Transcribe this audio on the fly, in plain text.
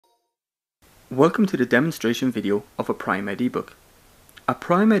Welcome to the demonstration video of a Prim-Ed ebook. A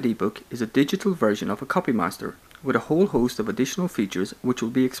Prim-Ed ebook is a digital version of a copymaster with a whole host of additional features which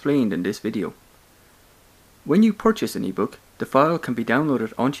will be explained in this video. When you purchase an ebook, the file can be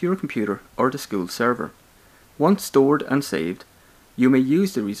downloaded onto your computer or the school server. Once stored and saved, you may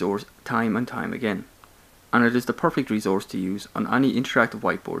use the resource time and time again, and it is the perfect resource to use on any interactive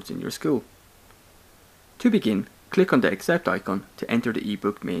whiteboards in your school. To begin, click on the Accept icon to enter the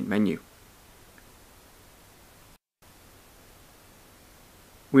ebook main menu.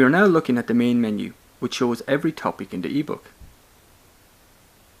 We are now looking at the main menu, which shows every topic in the ebook.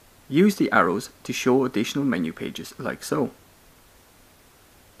 Use the arrows to show additional menu pages like so.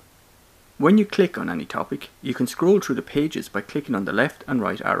 When you click on any topic, you can scroll through the pages by clicking on the left and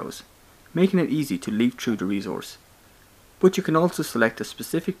right arrows, making it easy to leaf through the resource. But you can also select a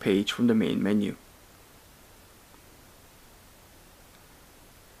specific page from the main menu.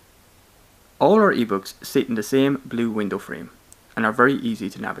 All our ebooks sit in the same blue window frame and are very easy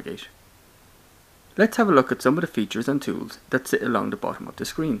to navigate. Let's have a look at some of the features and tools that sit along the bottom of the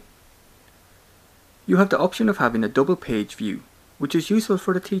screen. You have the option of having a double page view, which is useful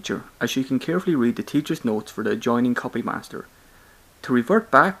for the teacher as she can carefully read the teacher's notes for the adjoining copymaster. To revert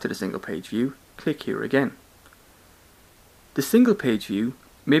back to the single page view, click here again. The single page view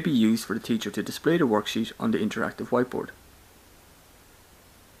may be used for the teacher to display the worksheet on the interactive whiteboard.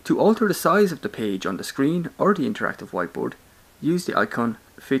 To alter the size of the page on the screen or the interactive whiteboard, use the icon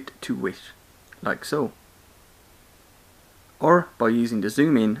Fit to Width, like so, or by using the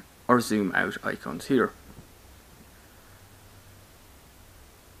zoom in or zoom out icons here.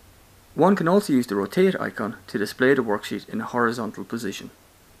 One can also use the rotate icon to display the worksheet in a horizontal position.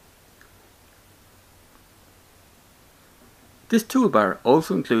 This toolbar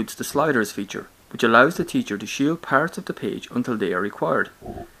also includes the sliders feature, which allows the teacher to shield parts of the page until they are required.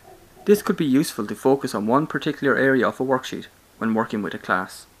 This could be useful to focus on one particular area of a worksheet when working with a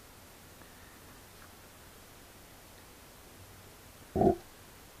class.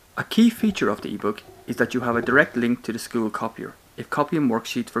 A key feature of the ebook is that you have a direct link to the school copier if copying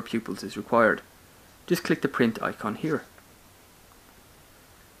worksheets for pupils is required. Just click the print icon here.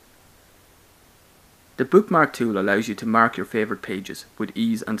 The bookmark tool allows you to mark your favourite pages with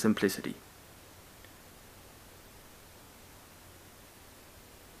ease and simplicity.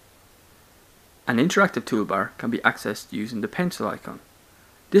 An interactive toolbar can be accessed using the pencil icon.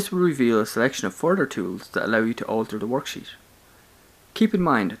 This will reveal a selection of further tools that allow you to alter the worksheet. Keep in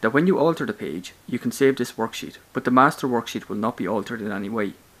mind that when you alter the page, you can save this worksheet, but the master worksheet will not be altered in any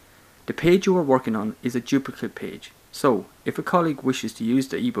way. The page you are working on is a duplicate page, so if a colleague wishes to use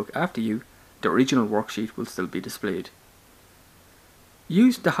the ebook after you, the original worksheet will still be displayed.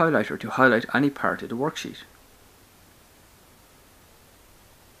 Use the highlighter to highlight any part of the worksheet,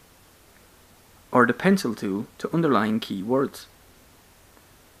 or the pencil tool to underline key words.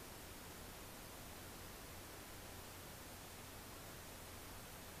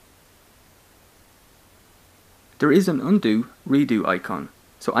 There is an undo, redo icon,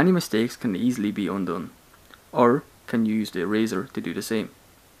 so any mistakes can easily be undone, or can use the eraser to do the same.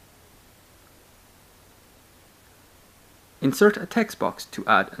 Insert a text box to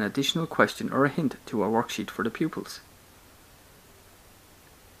add an additional question or a hint to our worksheet for the pupils.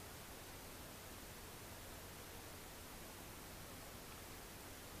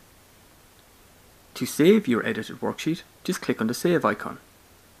 To save your edited worksheet, just click on the Save icon.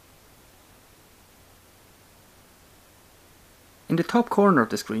 In the top corner of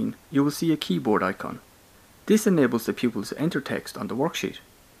the screen, you will see a keyboard icon. This enables the pupils to enter text on the worksheet.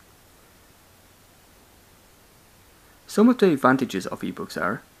 Some of the advantages of ebooks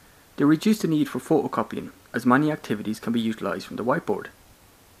are: they reduce the need for photocopying, as many activities can be utilised from the whiteboard.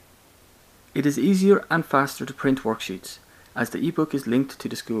 It is easier and faster to print worksheets, as the ebook is linked to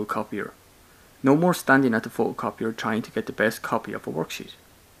the school copier. No more standing at the photocopier trying to get the best copy of a worksheet.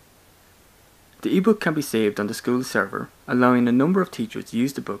 The ebook can be saved on the school server, allowing a number of teachers to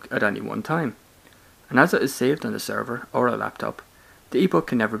use the book at any one time. And as it is saved on the server or a laptop, the ebook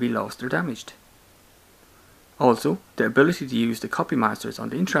can never be lost or damaged. Also, the ability to use the copymasters on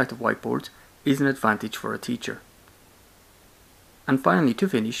the interactive whiteboards is an advantage for a teacher. And finally, to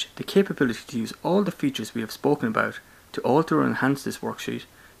finish, the capability to use all the features we have spoken about to alter or enhance this worksheet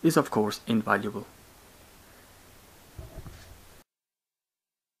is of course invaluable.